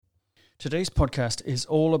Today's podcast is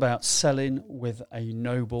all about selling with a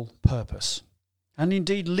noble purpose, and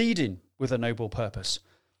indeed leading with a noble purpose.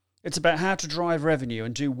 It's about how to drive revenue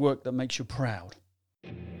and do work that makes you proud.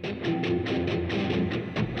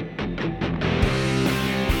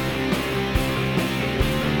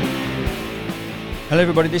 Hello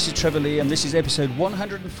everybody, this is Trevor Lee and this is episode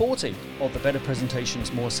 140 of the Better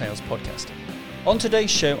Presentations, More Sales podcast. On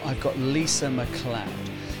today's show, I've got Lisa McLeod.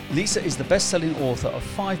 Lisa is the best-selling author of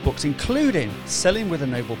 5 books, including Selling with a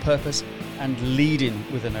Noble Purpose and Leading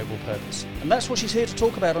with a Noble Purpose. And that's what she's here to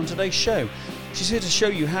talk about on today's show. She's here to show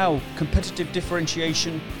you how competitive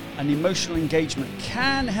differentiation and emotional engagement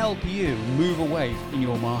can help you move away in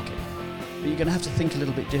your market. But you're going to have to think a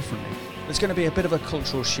little bit differently. There's going to be a bit of a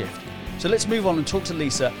cultural shift. So let's move on and talk to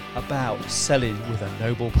Lisa about selling with a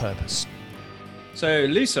noble purpose. So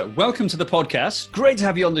Lisa, welcome to the podcast. Great to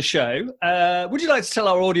have you on the show. Would you like to tell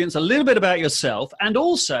our audience a little bit about yourself? And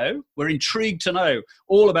also, we're intrigued to know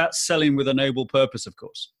all about selling with a noble purpose, of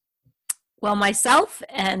course. Well, myself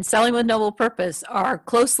and Selling with Noble Purpose are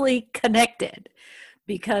closely connected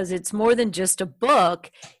because it's more than just a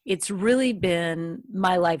book. It's really been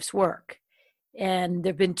my life's work. And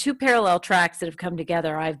there have been 2 parallel tracks that have come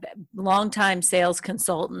together. I've been a longtime sales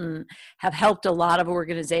consultant, have helped a lot of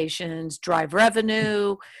organizations drive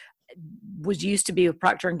revenue, used to be with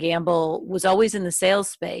Procter & Gamble, was always in the sales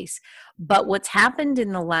space. But what's happened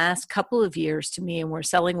in the last couple of years to me, and where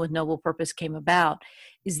Selling with Noble Purpose came about,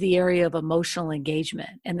 is the area of emotional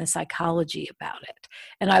engagement and the psychology about it.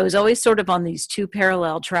 And I was always sort of on these 2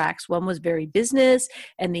 parallel tracks. One was very business,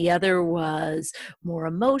 and the other was more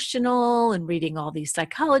emotional and reading all these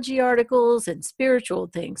psychology articles and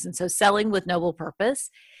spiritual things. And so Selling with Noble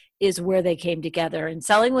Purpose is where they came together. And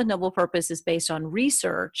Selling with Noble Purpose is based on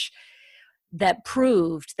research that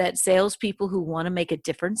proved that salespeople who want to make a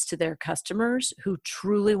difference to their customers, who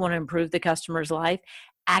truly want to improve the customer's life,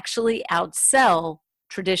 actually outsell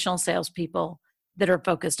traditional salespeople that are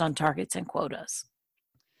focused on targets and quotas.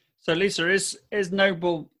 So Lisa, is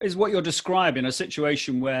what you're describing a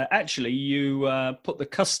situation where actually you put the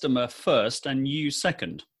customer first and you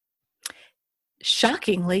second?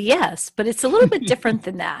 Shockingly, yes, but it's a little bit different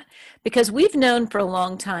than that, because we've known for a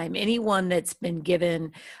long time, anyone that's been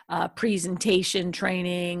given presentation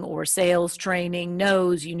training or sales training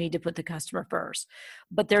knows you need to put the customer first.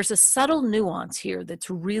 But there's a subtle nuance here that's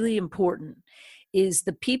really important, is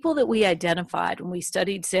the people that we identified when we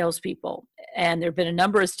studied salespeople, and there have been a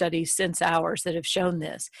number of studies since ours that have shown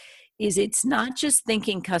this, is it's not just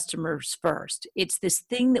thinking customers first. It's this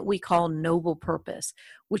thing that we call noble purpose,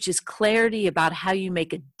 which is clarity about how you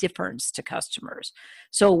make a difference to customers.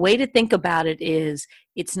 So a way to think about it is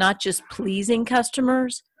it's not just pleasing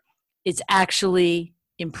customers, it's actually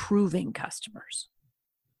improving customers.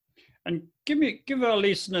 And give our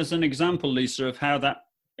listeners an example, Lisa, of how that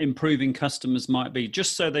improving customers might be,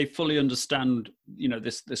 just so they fully understand,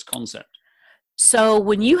 this concept. So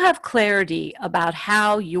when you have clarity about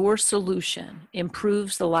how your solution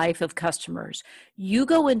improves the life of customers, you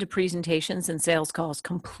go into presentations and sales calls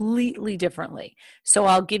completely differently. So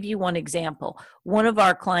I'll give you one example. One of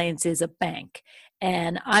our clients is a bank.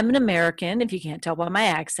 And I'm an American, if you can't tell by my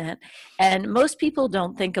accent. And most people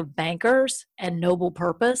don't think of bankers and noble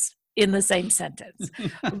purpose in the same sentence,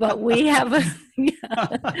 but we have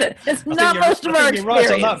it's not most of our experience. You're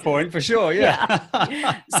right on that point for sure.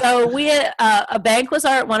 Yeah. So we a bank was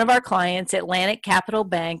one of our clients, Atlantic Capital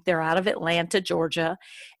Bank. They're out of Atlanta, Georgia,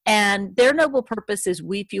 and their noble purpose is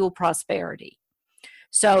we fuel prosperity.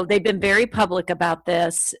 So they've been very public about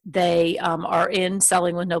this. They are in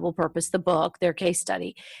Selling with Noble Purpose, the book, their case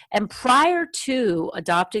study. And prior to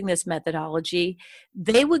adopting this methodology,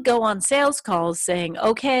 they would go on sales calls saying,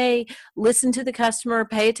 okay, listen to the customer,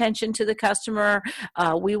 pay attention to the customer.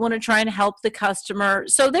 We want to try and help the customer.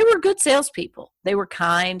 So they were good salespeople. They were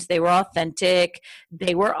kind, they were authentic,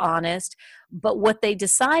 they were honest. But what they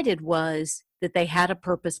decided was that they had a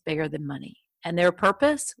purpose bigger than money. And their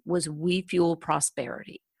purpose was we fuel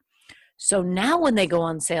prosperity. So now when they go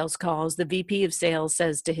on sales calls, the VP of sales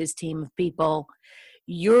says to his team of people,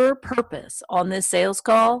 your purpose on this sales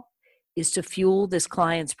call is to fuel this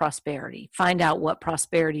client's prosperity. Find out what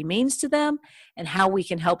prosperity means to them and how we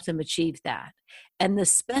can help them achieve that. And the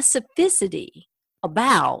specificity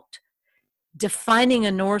about defining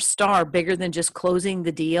a North Star bigger than just closing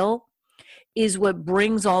the deal is what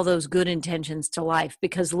brings all those good intentions to life.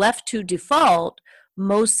 Because left to default,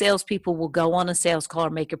 most salespeople will go on a sales call or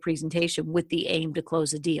make a presentation with the aim to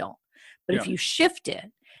close a deal. But if you shift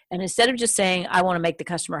it, and instead of just saying, I want to make the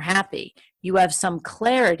customer happy, you have some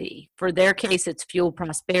clarity. For their case, it's fuel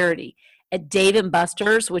prosperity. At Dave &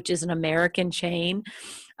 Buster's, which is an American chain,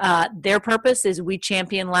 Their purpose is we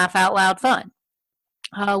champion laugh out loud fun.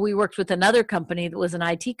 We worked with another company that was an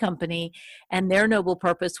IT company, and their noble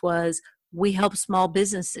purpose was we help small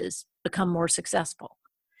businesses become more successful.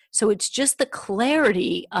 So it's just the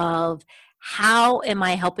clarity of how am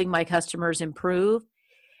I helping my customers improve?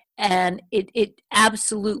 And it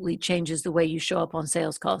absolutely changes the way you show up on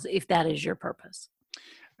sales calls if that is your purpose.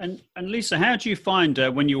 And Lisa, how do you find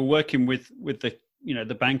when you were working with the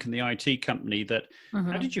the bank and the IT company that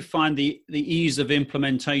how did you find the ease of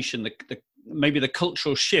implementation, maybe the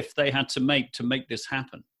cultural shift they had to make this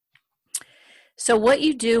happen? So what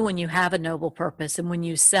you do when you have a noble purpose and when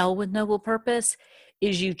you sell with noble purpose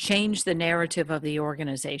is you change the narrative of the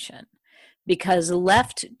organization, because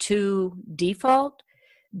left to default,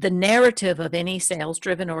 the narrative of any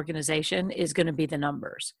sales-driven organization is going to be the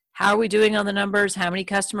numbers. How are we doing on the numbers? How many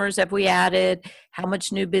customers have we added? How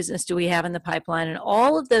much new business do we have in the pipeline? And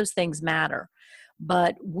all of those things matter.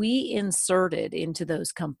 But we inserted into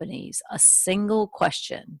those companies a single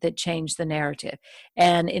question that changed the narrative.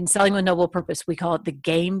 And in Selling with Noble Purpose, we call it the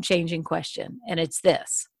game-changing question. And it's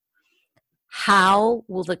this: how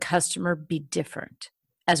will the customer be different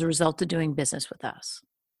as a result of doing business with us?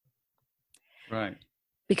 Right.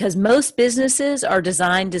 Because most businesses are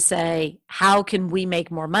designed to say, how can we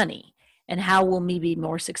make more money? And how will we be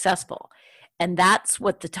more successful? And that's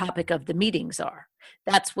what the topic of the meetings are.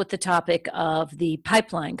 That's what the topic of the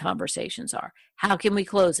pipeline conversations are. How can we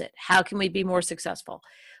close it? How can we be more successful?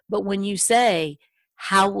 But when you say,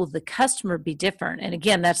 how will the customer be different? And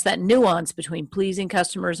again, that's that nuance between pleasing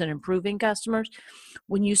customers and improving customers.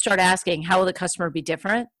 When you start asking, how will the customer be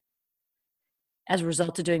different as a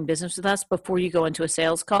result of doing business with us, before you go into a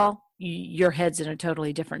sales call, your head's in a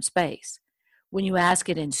totally different space. When you ask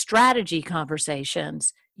it in strategy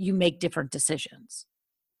conversations, you make different decisions.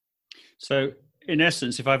 So in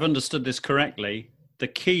essence, if I've understood this correctly, the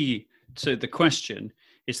key to the question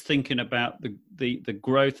is thinking about the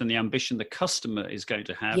growth and the ambition the customer is going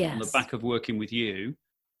to have on the back of working with you,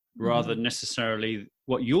 rather than necessarily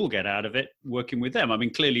what you'll get out of it working with them. I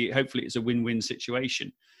mean, clearly, hopefully it's a win-win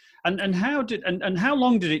situation. And how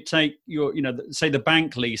long did it take your, say the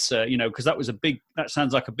bank, Lisa, because that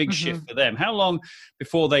sounds like a big shift for them. How long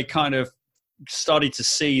before they kind of started to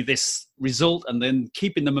see this result and then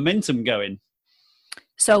keeping the momentum going?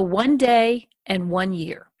 So 1 day and 1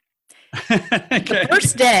 year. Okay. The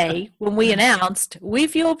first day when we announced We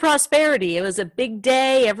Fuel Prosperity, it was a big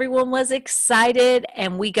day. Everyone was excited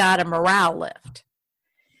and we got a morale lift.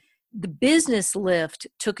 The business lift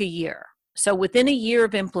took a year. So within a year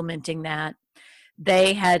of implementing that,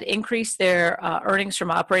 they had increased their earnings from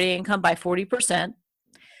operating income by 40%.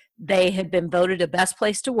 They had been voted a best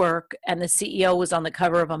place to work, and the CEO was on the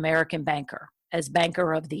cover of American Banker as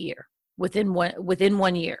Banker of the Year within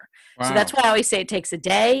 1 year. Wow. So that's why I always say it takes a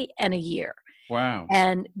day and a year. Wow.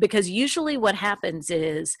 And because usually what happens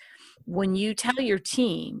is when you tell your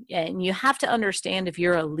team, and you have to understand if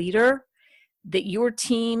you're a leader, that your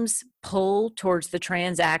team's pull towards the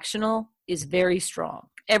transactional is very strong.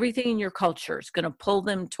 Everything in your culture is going to pull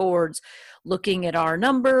them towards looking at our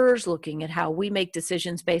numbers, looking at how we make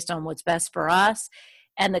decisions based on what's best for us.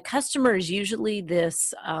 And the customer is usually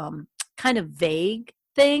this kind of vague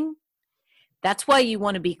thing. That's why you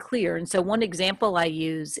want to be clear. And so one example I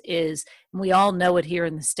use is, and we all know it here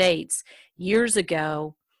in the States, years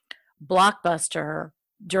ago, Blockbuster,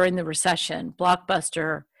 during the recession,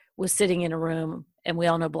 Blockbuster was sitting in a room, and we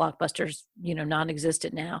all know Blockbuster's,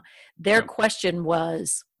 non-existent now. Their question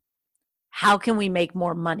was, how can we make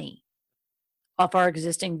more money off our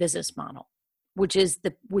existing business model, which is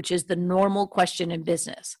the normal question in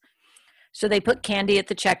business. So they put candy at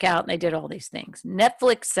the checkout and they did all these things.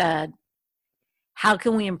 Netflix said, how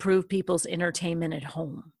can we improve people's entertainment at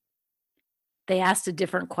home? They asked a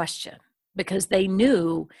different question because they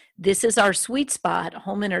knew this is our sweet spot,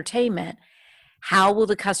 home entertainment. How will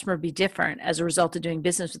the customer be different as a result of doing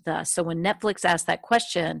business with us? So when Netflix asked that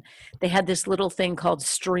question, they had this little thing called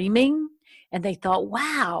streaming, and they thought,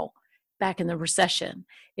 wow, back in the recession,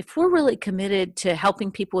 if we're really committed to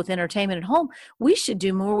helping people with entertainment at home, we should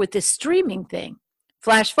do more with this streaming thing.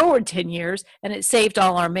 Flash forward 10 years, and it saved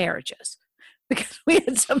all our marriages because we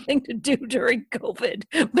had something to do during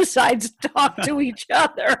COVID besides talk to each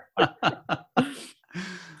other.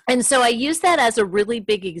 And so I use that as a really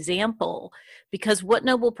big example, because what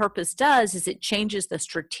Noble Purpose does is it changes the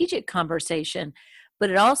strategic conversation, but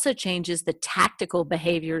it also changes the tactical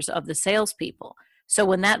behaviors of the salespeople. So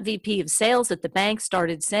when that VP of sales at the bank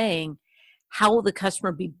started saying, how will the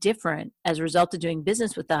customer be different as a result of doing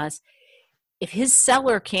business with us? If his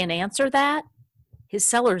seller can't answer that, his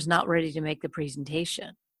seller is not ready to make the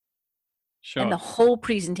presentation. And the Sure. whole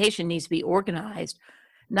presentation needs to be organized,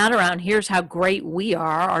 not around here's how great we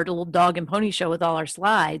are, our little dog and pony show with all our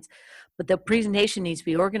slides, but the presentation needs to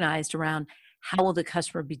be organized around how will the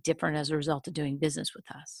customer be different as a result of doing business with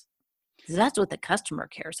us? Because that's what the customer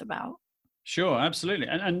cares about. Sure, absolutely.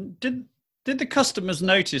 And did the customers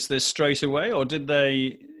notice this straight away, or did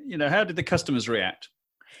they, how did the customers react?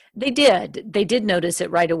 They did. They did notice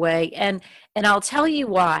it right away. And I'll tell you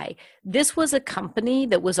why. This was a company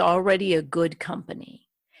that was already a good company.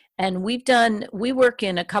 And we work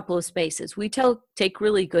in a couple of spaces. We take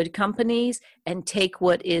really good companies and take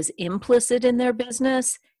what is implicit in their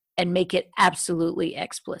business and make it absolutely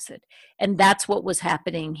explicit. And that's what was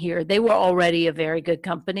happening here. They were already a very good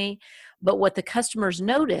company, but what the customers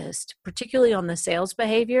noticed, particularly on the sales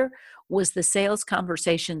behavior, was the sales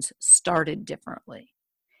conversations started differently.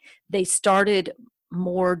 They started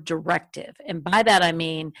more directive. And by that, I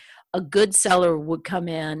mean a good seller would come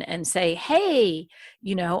in and say, hey,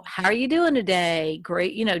 how are you doing today?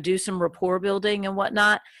 Great, do some rapport building and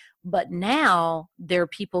whatnot. But now their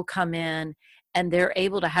people come in and they're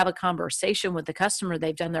able to have a conversation with the customer.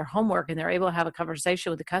 They've done their homework and they're able to have a conversation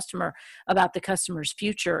with the customer about the customer's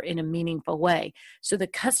future in a meaningful way. So the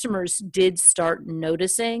customers did start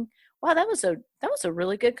noticing, wow, that was a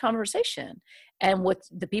really good conversation. And what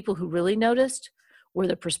the people who really noticed were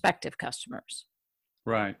the prospective customers.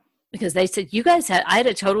 Right. Because they said, I had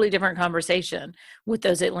a totally different conversation with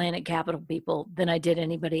those Atlantic Capital people than I did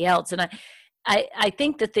anybody else. And I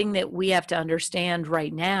think the thing that we have to understand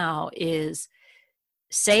right now is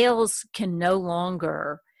sales can no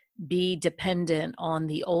longer be dependent on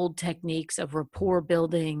the old techniques of rapport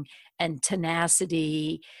building and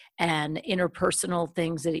tenacity and interpersonal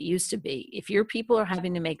things that it used to be. If your people are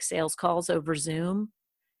having to make sales calls over Zoom,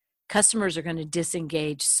 customers are going to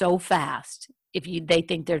disengage so fast if they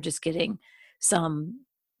think they're just getting some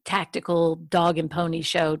tactical dog and pony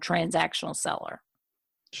show transactional seller.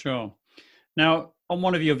 Sure. Now, on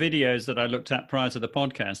one of your videos that I looked at prior to the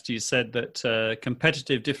podcast, you said that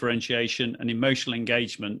competitive differentiation and emotional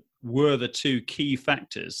engagement were the two key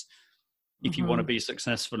factors if you want to be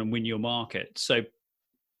successful and win your market. So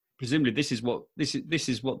presumably this is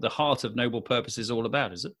what the heart of Noble Purpose is all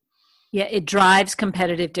about, is it? Yeah, it drives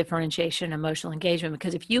competitive differentiation and emotional engagement,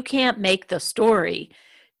 because if you can't make the story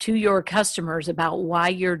to your customers about why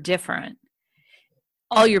you're different,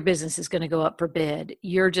 all your business is going to go up for bid.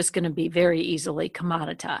 You're just going to be very easily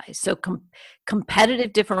commoditized. So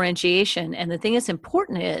competitive differentiation, and the thing that's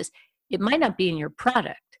important is it might not be in your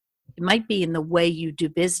product. It might be in the way you do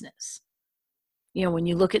business. When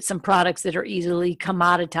you look at some products that are easily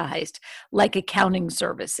commoditized, like accounting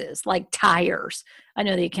services, like tires. I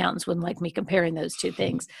know the accountants wouldn't like me comparing those two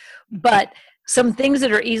things, but some things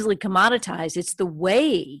that are easily commoditized, it's the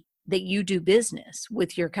way that you do business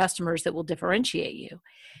with your customers that will differentiate you.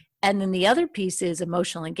 And then the other piece is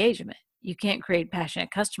emotional engagement. You can't create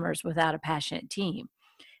passionate customers without a passionate team.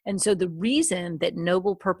 And so the reason that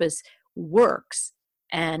Noble Purpose works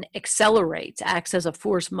and accelerates, acts as a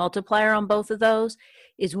force multiplier on both of those,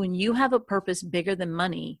 is when you have a purpose bigger than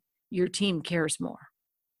money, your team cares more.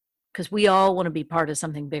 Because we all want to be part of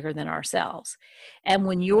something bigger than ourselves. And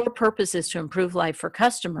when your purpose is to improve life for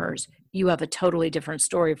customers, you have a totally different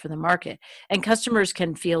story for the market. And customers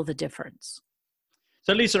can feel the difference.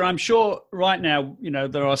 So Lisa, I'm sure right now,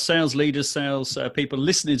 there are sales leaders, sales people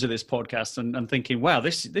listening to this podcast and thinking, wow,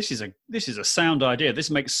 this is a sound idea. This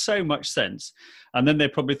makes so much sense. And then they're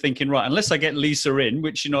probably thinking, right, unless I get Lisa in,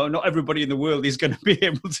 which, not everybody in the world is going to be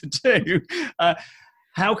able to do,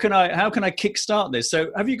 how can I kickstart this?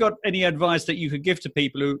 So have you got any advice that you could give to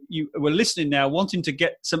people who are listening now, wanting to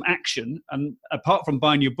get some action? And apart from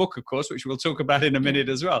buying your book, of course, which we'll talk about in a minute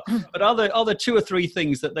as well, but are there 2 or 3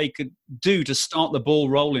 things that they could do to start the ball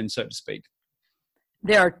rolling, so to speak?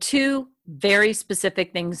 There are 2 very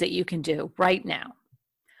specific things that you can do right now.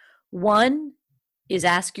 One is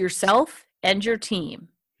ask yourself and your team,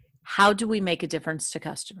 how do we make a difference to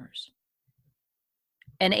customers?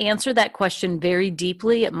 And answer that question very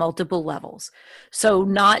deeply at multiple levels. So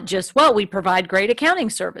not just, well, we provide great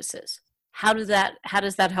accounting services. How does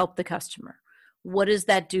that help the customer? What does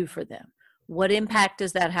that do for them? What impact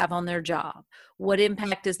does that have on their job? What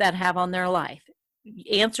impact does that have on their life?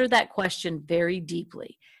 Answer that question very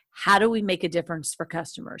deeply. How do we make a difference for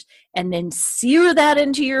customers? And then sear that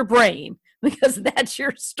into your brain, because that's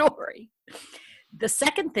your story. The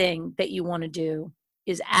second thing that you want to do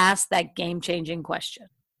is ask that game-changing question.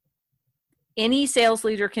 Any sales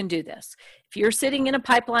leader can do this. If you're sitting in a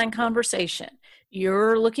pipeline conversation,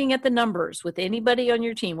 you're looking at the numbers with anybody on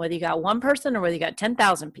your team, whether you got one person or whether you got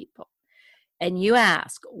 10,000 people, and you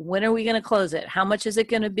ask, when are we going to close it? How much is it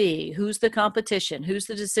going to be? Who's the competition? Who's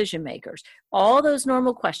the decision makers? All those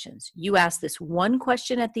normal questions. You ask this one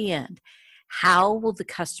question at the end. How will the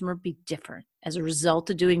customer be different as a result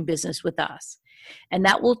of doing business with us? And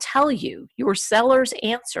that will tell you, your seller's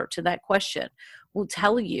answer to that question will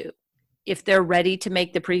tell you if they're ready to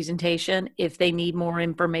make the presentation, if they need more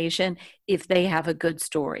information, if they have a good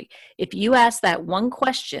story. If you ask that one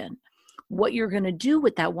question, what you're going to do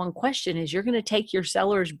with that one question is you're going to take your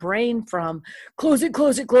seller's brain from close it,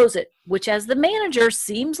 close it, close it, which as the manager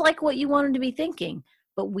seems like what you want them to be thinking.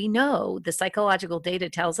 But we know the psychological data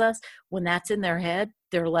tells us when that's in their head,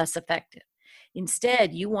 they're less effective.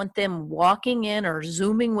 Instead, you want them walking in or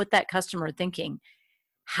zooming with that customer thinking,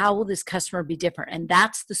 how will this customer be different? And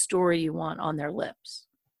that's the story you want on their lips.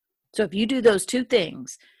 So if you do those two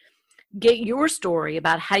things, get your story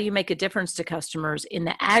about how you make a difference to customers in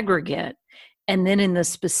the aggregate, and then in the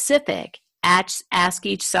specific, ask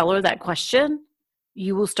each seller that question,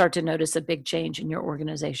 you will start to notice a big change in your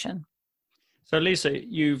organization. So Lisa,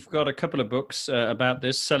 you've got a couple of books about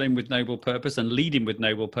this, Selling with Noble Purpose and Leading with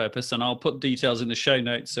Noble Purpose, and I'll put details in the show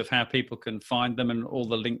notes of how people can find them and all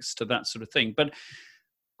the links to that sort of thing. But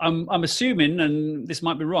I'm assuming, and this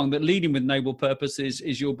might be wrong, that Leading with Noble Purpose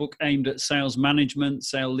is your book aimed at sales management,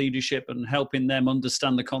 sales leadership, and helping them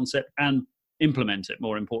understand the concept and implement it,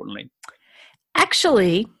 more importantly.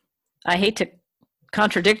 Actually, I hate to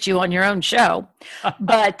contradict you on your own show,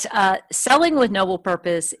 but Selling with Noble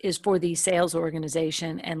Purpose is for the sales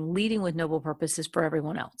organization, and Leading with Noble Purpose is for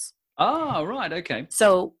everyone else. Oh, right. Okay.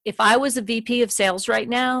 So if I was a VP of sales right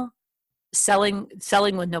now, Selling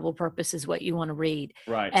with Noble Purpose is what you want to read.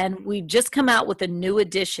 Right. And we've just come out with a new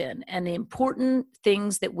edition, and the important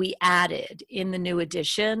things that we added in the new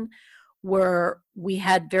edition were we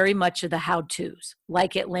had very much of the how-tos,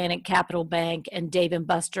 like Atlantic Capital Bank and Dave &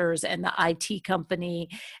 Buster's and the IT company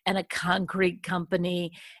and a concrete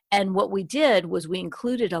company. And what we did was we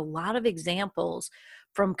included a lot of examples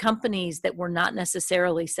from companies that were not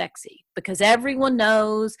necessarily sexy, because everyone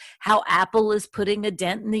knows how Apple is putting a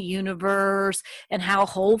dent in the universe and how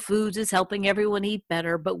Whole Foods is helping everyone eat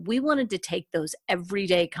better. But we wanted to take those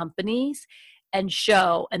everyday companies and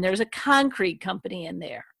show, and there's a concrete company in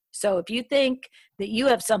there. So if you think that you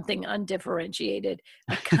have something undifferentiated,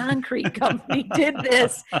 a concrete company did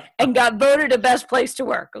this and got voted a best place to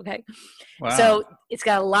work. Okay. Wow. So it's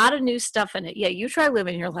got a lot of new stuff in it. Yeah. You try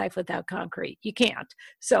living your life without concrete. You can't.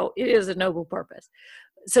 So it is a noble purpose.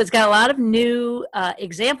 So it's got a lot of new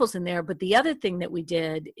examples in there. But the other thing that we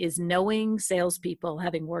did is, knowing salespeople,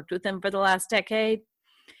 having worked with them for the last decade,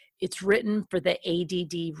 it's written for the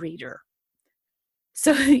ADD reader.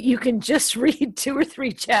 So you can just read 2 or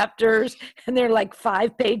 3 chapters, and they're like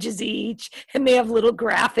 5 pages each, and they have little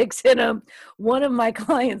graphics in them. One of my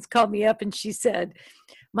clients called me up and she said,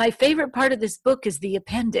 my favorite part of this book is the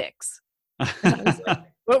appendix. And I was like,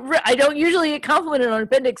 well, I don't usually get complimented on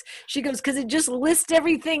appendix. She goes, because it just lists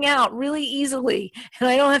everything out really easily, and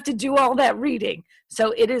I don't have to do all that reading.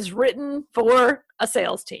 So it is written for a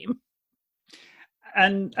sales team.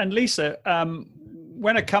 And Lisa,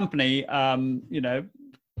 when a company,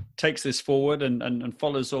 takes this forward and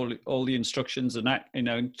follows all the instructions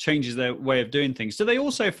and changes their way of doing things, do they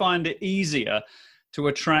also find it easier to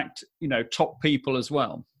attract, top people as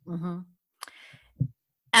well? Mm-hmm.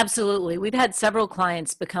 Absolutely. We've had several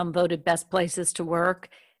clients become voted best places to work,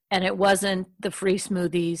 and it wasn't the free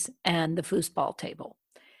smoothies and the foosball table,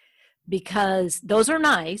 because those are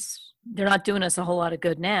nice. They're not doing us a whole lot of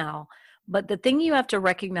good now. But the thing you have to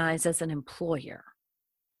recognize as an employer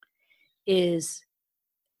is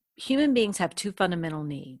human beings have 2 fundamental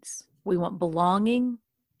needs. We want belonging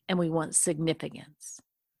and we want significance.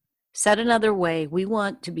 Said another way, we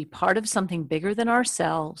want to be part of something bigger than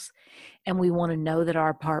ourselves, and we want to know that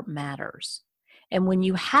our part matters. And when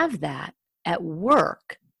you have that at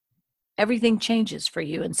work, everything changes for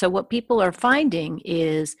you. And so what people are finding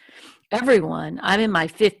is everyone, I'm in my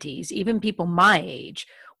 50s, even people my age,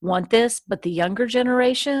 want this, but the younger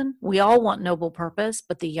generation, we all want noble purpose,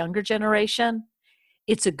 but the younger generation,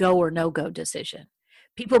 it's a go or no go decision.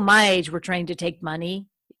 People my age were trained to take money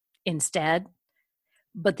instead,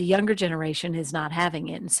 but the younger generation is not having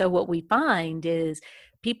it. And so what we find is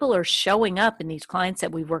people are showing up in these clients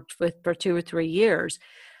that we've worked with for 2 or 3 years.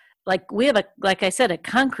 Like we have like I said, a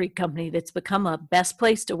concrete company that's become a best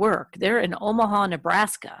place to work. They're in Omaha,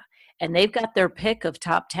 Nebraska, and they've got their pick of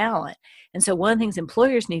top talent. And so one of the things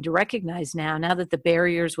employers need to recognize now that the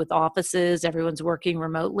barriers with offices, everyone's working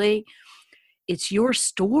remotely, it's your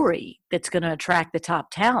story that's going to attract the top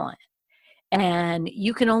talent. And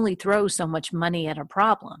you can only throw so much money at a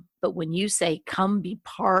problem. But when you say, come be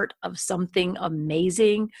part of something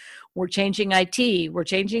amazing, we're changing IT, we're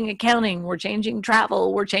changing accounting, we're changing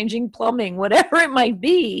travel, we're changing plumbing, whatever it might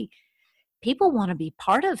be, people want to be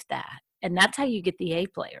part of that. And that's how you get the A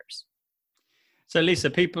players. So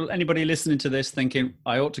Lisa, anybody listening to this thinking,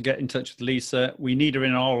 I ought to get in touch with Lisa, we need her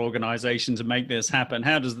in our organization to make this happen.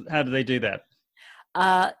 How do they do that?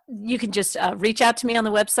 You can just reach out to me on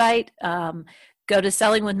the website. Go to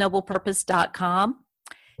sellingwithnoblepurpose.com.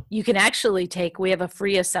 You can actually we have a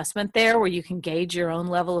free assessment there where you can gauge your own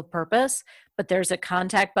level of purpose, but there's a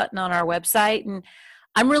contact button on our website. And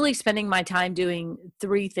I'm really spending my time doing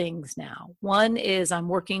 3 things now. One is I'm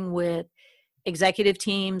working with executive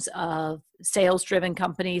teams of sales-driven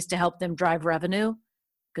companies to help them drive revenue,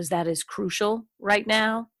 because that is crucial right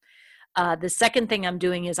now. The second thing I'm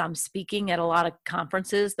doing is I'm speaking at a lot of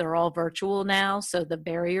conferences. They're all virtual now, so the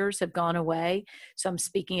barriers have gone away. So I'm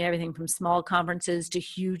speaking at everything from small conferences to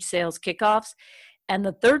huge sales kickoffs. And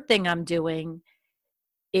the third thing I'm doing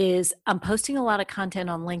is I'm posting a lot of content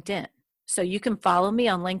on LinkedIn. So you can follow me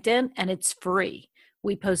on LinkedIn, and it's free.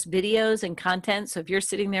 We post videos and content. So if you're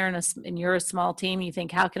sitting there and you're a small team, you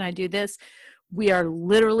think, how can I do this? We are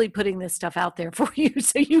literally putting this stuff out there for you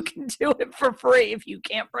so you can do it for free if you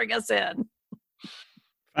can't bring us in.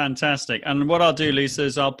 Fantastic. And what I'll do, Lisa,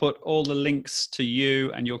 is I'll put all the links to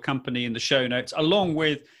you and your company in the show notes, along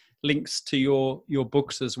with links to your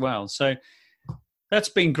books as well. So that's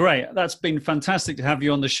been great. That's been fantastic to have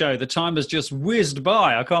you on the show. The time has just whizzed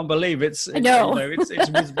by. I can't believe it's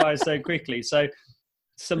whizzed by so quickly. So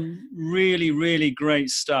some really, really great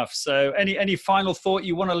stuff. So any final thought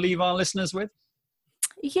you want to leave our listeners with?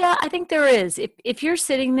 Yeah, I think there is. If you're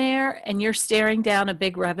sitting there and you're staring down a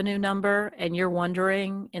big revenue number and you're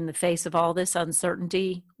wondering in the face of all this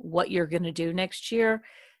uncertainty what you're going to do next year,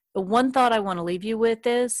 the one thought I want to leave you with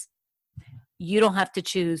is you don't have to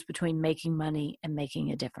choose between making money and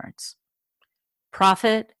making a difference.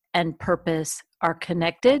 Profit and purpose are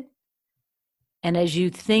connected. And as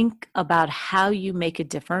you think about how you make a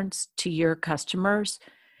difference to your customers,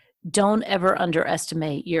 don't ever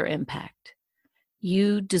underestimate your impact.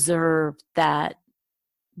 You deserve that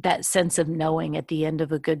sense of knowing at the end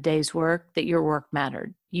of a good day's work that your work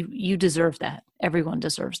mattered. You deserve that. Everyone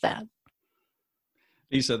deserves that.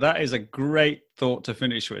 Lisa, that is a great thought to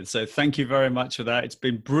finish with. So thank you very much for that. It's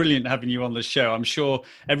been brilliant having you on the show. I'm sure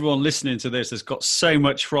everyone listening to this has got so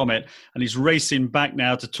much from it and is racing back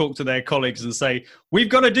now to talk to their colleagues and say, we've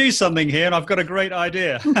got to do something here and I've got a great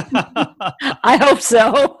idea. I hope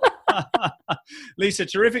so. Lisa,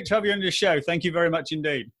 terrific to have you on your show. Thank you very much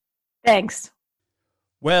indeed. Thanks.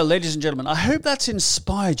 Well, ladies and gentlemen, I hope that's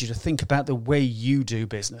inspired you to think about the way you do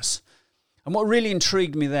business. And what really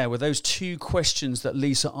intrigued me there were those 2 questions that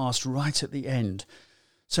Lisa asked right at the end.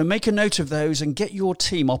 So make a note of those and get your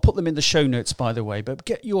team. I'll put them in the show notes, by the way, but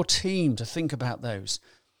get your team to think about those.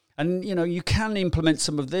 And, you can implement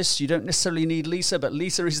some of this. You don't necessarily need Lisa, but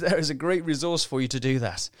Lisa is there as a great resource for you to do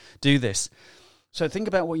this. So think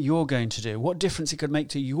about what you're going to do, what difference it could make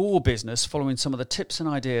to your business following some of the tips and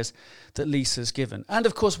ideas that Lisa's given. And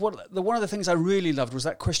of course, one of the things I really loved was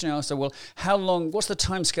that question I asked her, well, what's the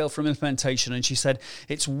timescale from implementation? And she said,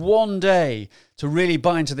 it's 1 day to really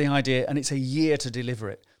buy into the idea and it's a year to deliver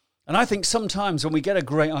it. And I think sometimes when we get a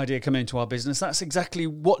great idea come into our business, that's exactly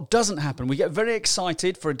what doesn't happen. We get very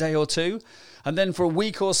excited for a day or two, and then for a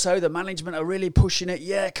week or so, the management are really pushing it.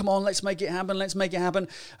 Yeah, come on, let's make it happen.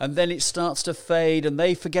 And then it starts to fade, and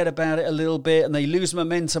they forget about it a little bit, and they lose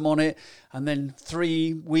momentum on it. And then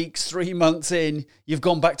 3 weeks, 3 months in, you've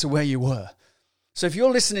gone back to where you were. So if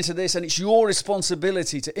you're listening to this and it's your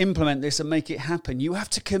responsibility to implement this and make it happen, you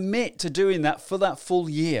have to commit to doing that for that full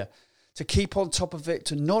year. To keep on top of it,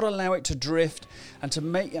 to not allow it to drift, and to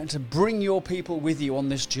bring your people with you on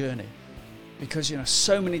this journey. Because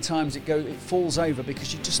so many times it falls over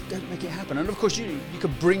because you just don't make it happen. And of course, you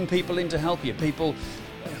could bring people in to help you. People,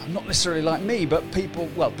 not necessarily like me, but people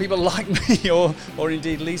like me or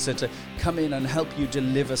indeed Lisa, to come in and help you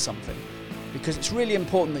deliver something. Because it's really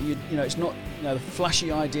important that it's not the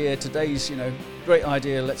flashy idea. Today's great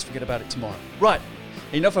idea. Let's forget about it tomorrow. Right.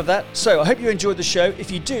 Enough of that. So I hope you enjoyed the show.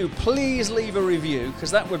 If you do, please leave a review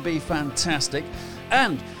because that would be fantastic.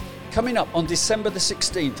 And coming up on December the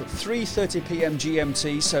 16th at 3:30 p.m.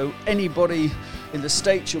 GMT, so anybody in the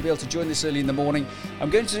States, you'll be able to join this early in the morning. I'm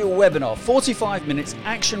going to do a webinar, 45 minutes,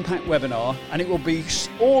 action-packed webinar, and it will be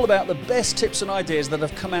all about the best tips and ideas that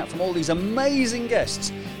have come out from all these amazing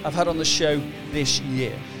guests I've had on the show this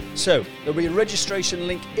year. So there'll be a registration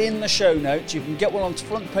link in the show notes. You can get one on the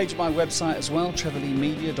front page of my website as well,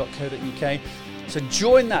 trevorleemedia.co.uk. So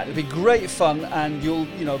join that. It'll be great fun, and you'll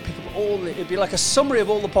pick up it'll be like a summary of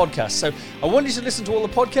all the podcasts. So I want you to listen to all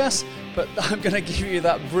the podcasts, but I'm going to give you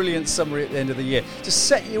that brilliant summary at the end of the year to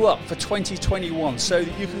set you up for 2021 so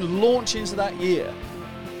that you can launch into that year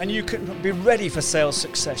and you can be ready for sales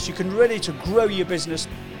success. You can ready to grow your business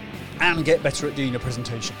and get better at doing your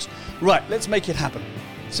presentations. Right, let's make it happen.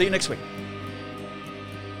 See you next week.